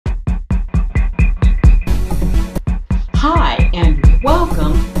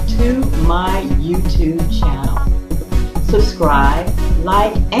Welcome to my YouTube channel. Subscribe,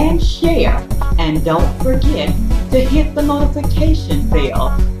 like, and share. And don't forget to hit the notification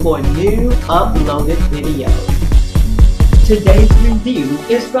bell for new uploaded videos. Today's review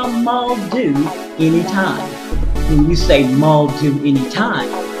is from Modu Anytime. When you say Modu Anytime,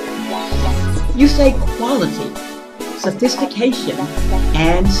 you say quality, sophistication,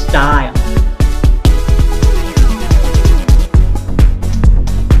 and style.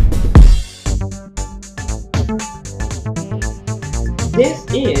 This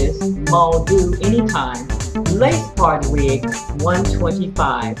is Modu Anytime Lace Part Wig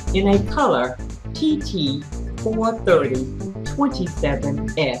 125 in a color TT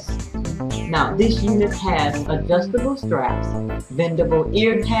 430-27S. Now this unit has adjustable straps, bendable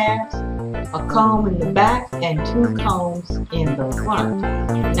ear tabs, a comb in the back, and 2 combs in the front.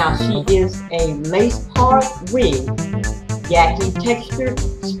 Now she is a lace part wig, Yaki textured,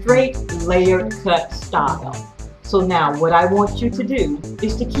 straight layered cut style. So now what I want you to do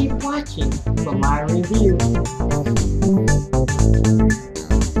is to keep watching for my review.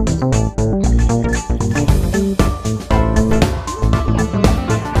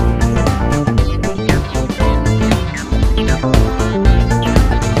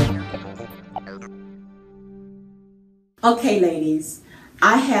 Okay ladies,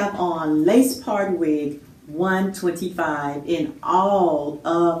 I have on Lace Part Wig 125 in all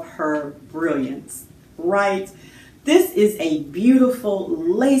of her brilliance, right? This is a beautiful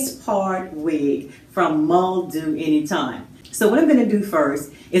lace part wig from Modu Anytime. So what I'm going to do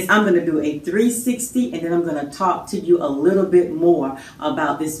first is I'm going to do a 360 and then I'm going to talk to you a little bit more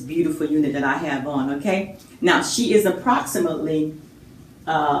about this beautiful unit that I have on, okay? Now she is approximately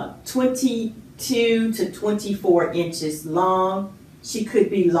 22 to 24 inches long. She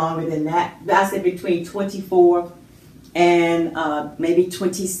could be longer than that. I said between 24 and maybe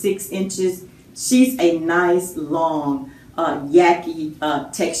 26 inches. She's a nice long Yaki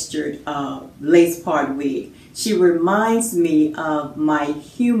textured lace part wig. She reminds me of my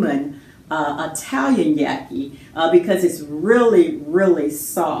human Italian Yaki because it's really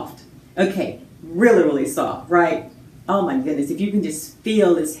soft. Okay, really soft, right? Oh my goodness, if you can just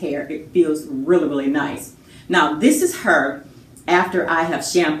feel this hair, it feels really nice. Now this is her after I have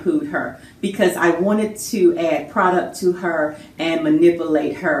shampooed her because I wanted to add product to her and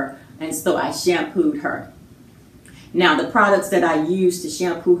manipulate her. And so I shampooed her. Now the products that I used to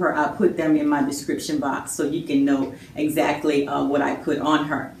shampoo her, I put them in my description box so you can know exactly what I put on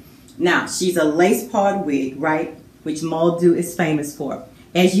her. Now she's a lace part wig, right? Which Modu is famous for.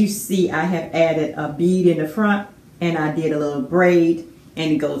 As you see, I have added a bead in the front and I did a little braid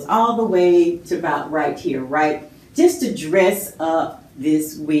and it goes all the way to about right here, right? Just to dress up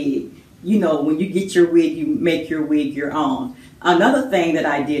this wig. You know, when you get your wig, you make your wig your own. Another thing that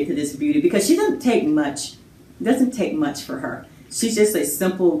I did to this beauty, because she doesn't take much for her. She's just a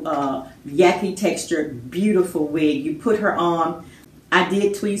simple Yaki textured, beautiful wig. You put her on. I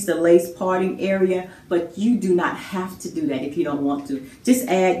did tweeze the lace parting area, but you do not have to do that if you don't want to. Just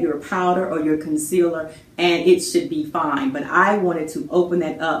add your powder or your concealer and it should be fine. But I wanted to open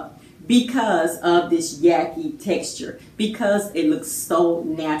that up because of this Yaki texture, because it looks so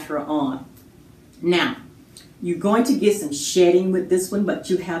natural on. Now, you're going to get some shedding with this one, but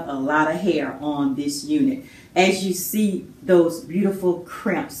you have a lot of hair on this unit. As you see, those beautiful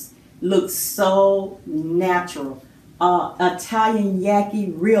crimps look so natural. Italian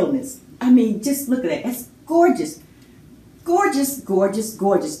Yaki realness. I mean, just look at that. That's gorgeous. Gorgeous.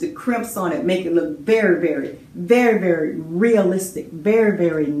 The crimps on it make it look very realistic,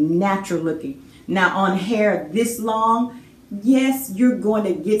 very natural looking. Now on hair this long, yes, you're going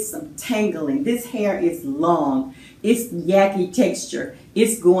to get some tangling. This hair is long. It's Yaki texture.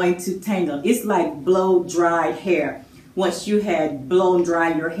 It's going to tangle. It's like blow dried hair. Once you had blown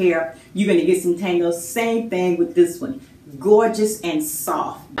dry your hair, you're going to get some tangles. Same thing with this one. Gorgeous and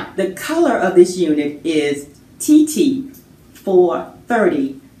soft. The color of this unit is TT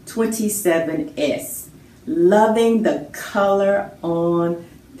 430-27S. Loving the color on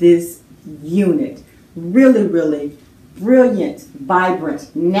this unit. Really brilliant,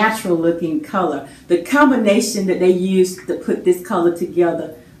 vibrant, natural looking color. The combination that they used to put this color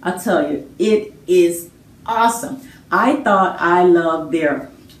together, I tell you, it is awesome. I thought I loved their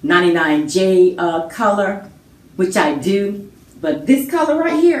 99J color, which I do, but this color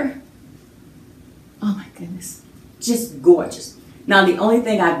right here, oh my goodness, just gorgeous. Now the only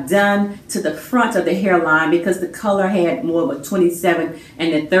thing I've done to the front of the hairline, because the color had more of a 27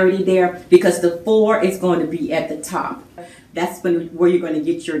 and a 30 there, because the 4 is going to be at the top. That's where you're going to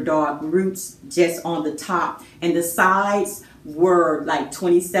get your dark roots, just on the top. And the sides were like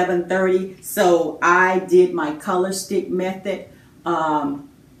 27, 30. So I did my color stick method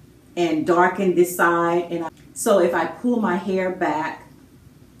and darkened this side. And so if I pull my hair back,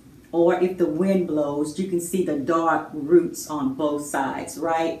 or if the wind blows, you can see the dark roots on both sides,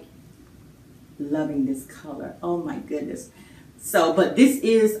 right? Loving this color. Oh my goodness. So, but this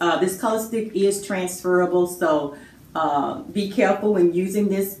is, this color stick is transferable. So be careful when using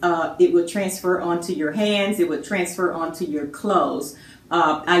this. It will transfer onto your hands. It will transfer onto your clothes.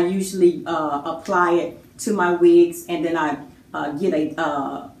 I usually apply it to my wigs, and then I get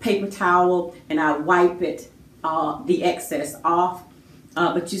a paper towel and I wipe it, the excess off.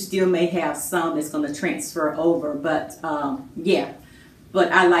 But you still may have some that's going to transfer over. But yeah,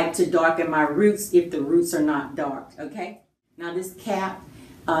 but I like to darken my roots if the roots are not dark. Okay. Now this cap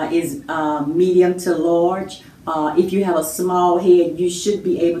is medium to large. If you have a small head, you should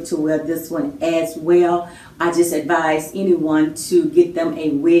be able to wear this one as well. I just advise anyone to get them a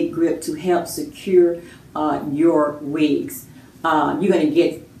wig grip to help secure your wigs. You're going to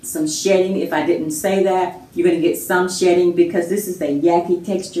get some shedding. If I didn't say that, you're going to get some shedding because this is a Yaki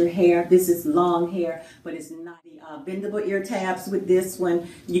texture hair. This is long hair, but it's not. The bendable ear tabs with this one.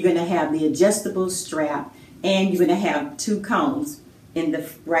 You're going to have the adjustable strap, and you're going to have 2 combs in the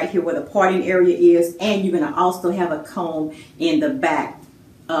right here where the parting area is, and you're going to also have a comb in the back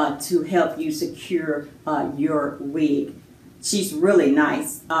to help you secure your wig. She's really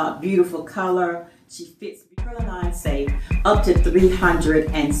nice, beautiful color. She fits acrylamide safe up to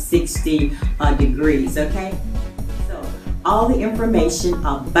 360 degrees, okay? So all the information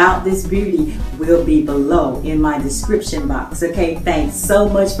about this beauty will be below in my description box, okay? Thanks so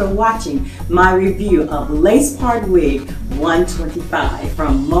much for watching my review of Lace Part Wig 125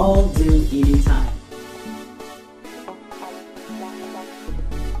 from Modu Anytime.